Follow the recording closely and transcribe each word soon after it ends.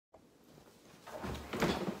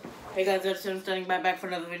Hey guys, it's Tim standing back for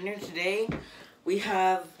another video. Today we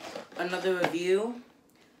have another review.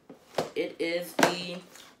 It is the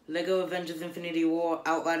LEGO Avengers Infinity War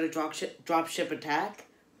Outrider dropship attack.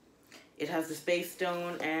 It has the Space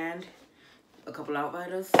Stone and a couple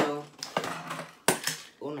Outriders, so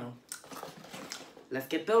oh no. Let's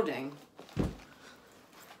get building.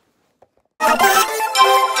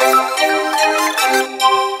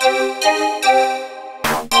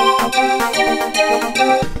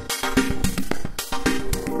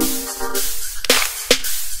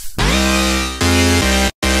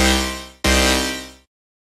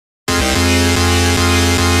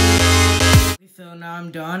 So now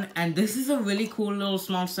I'm done, and this is a really cool little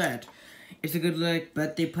small set. It's a good like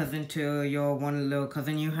birthday present to your one little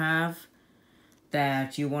cousin you have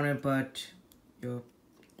that you wanted, but you're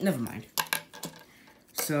never mind.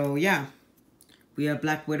 So yeah, we have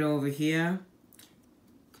Black Widow over here.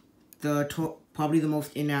 Probably the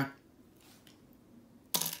most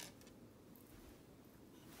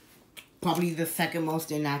probably the second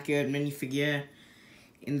most inaccurate minifigure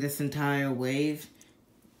in this entire wave.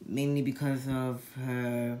 Mainly because of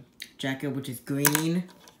her jacket, which is green.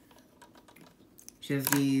 She has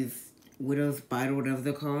these Widow's Bite, or whatever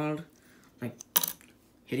they're called, like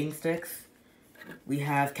hitting sticks. We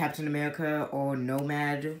have Captain America, or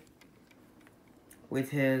Nomad, with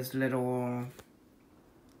his little,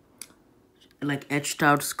 like, etched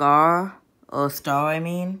out star, or star, I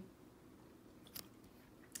mean.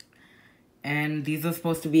 And these are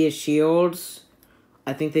supposed to be his shields.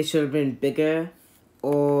 I think they should have been bigger.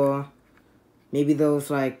 Or maybe those,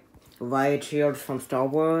 like, riot shields from Star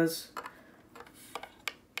Wars.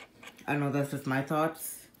 I don't know, that's just my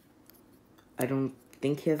thoughts. I don't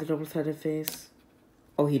think he has a double-sided face.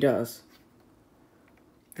 Oh, he does.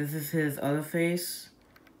 This is his other face,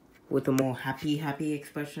 with a more happy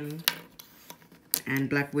expression. And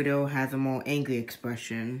Black Widow has a more angry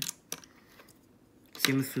expression.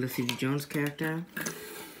 Same as Felicity Jones' character.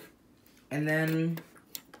 And then,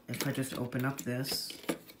 if I just open up this,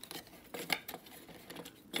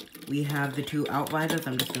 we have the two Outriders.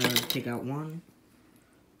 I'm just gonna take out one.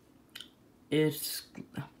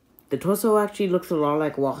 The torso actually looks a lot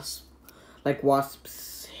like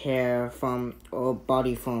Wasp's hair from, or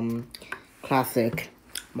body from classic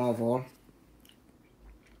Marvel.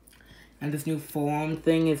 And this new forearm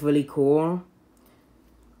thing is really cool,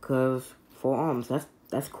 cause forearms,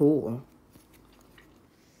 that's cool.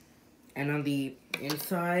 And on the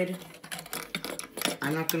inside,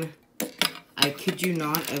 I kid you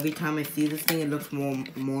not, every time I see this thing, it looks more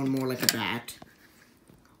and more like a bat.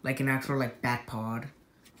 Like an actual, like, bat pod.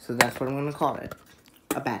 So that's what I'm gonna call it.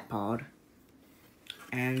 A bat pod.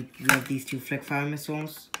 And we have these two flick fire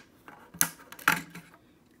missiles.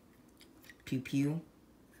 Pew pew.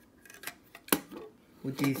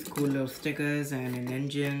 With these cool little stickers and an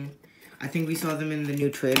engine. I think we saw them in the new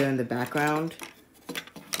trailer in the background.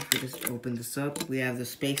 If we just open this up, we have the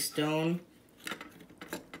Space Stone.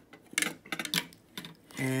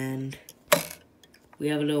 And we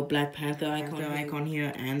have a little Black Panther icon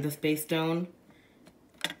here and the Space Stone.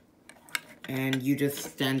 And you just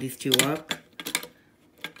stand these two up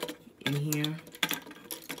in here.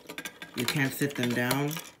 You can't sit them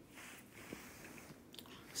down.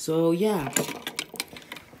 So yeah,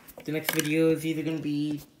 the next video is either going to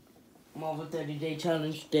be Marvel 30-day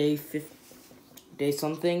challenge day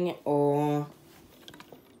something, or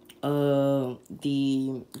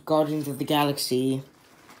the Guardians of the Galaxy,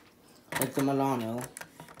 like the Milano,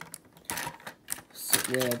 so,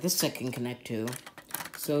 where this set can connect to.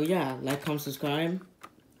 So yeah, like, comment, subscribe.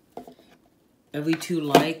 Every 2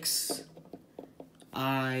 likes,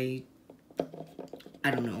 I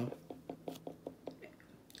don't know.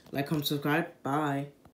 Like, comment, subscribe. Bye.